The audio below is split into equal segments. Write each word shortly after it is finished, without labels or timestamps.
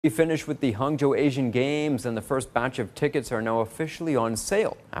We finished with the Hangzhou Asian Games, and the first batch of tickets are now officially on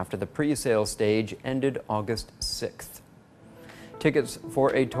sale after the pre-sale stage ended August 6th. Tickets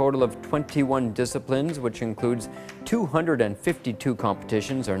for a total of 21 disciplines, which includes 252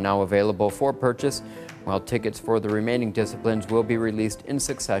 competitions, are now available for purchase, while tickets for the remaining disciplines will be released in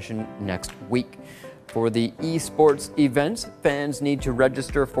succession next week. For the esports events, fans need to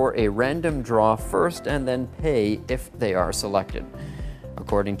register for a random draw first and then pay if they are selected.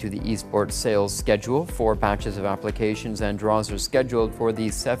 According to the esports sales schedule, 4 batches of applications and draws are scheduled for the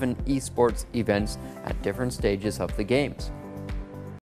 7 esports events at different stages of the games.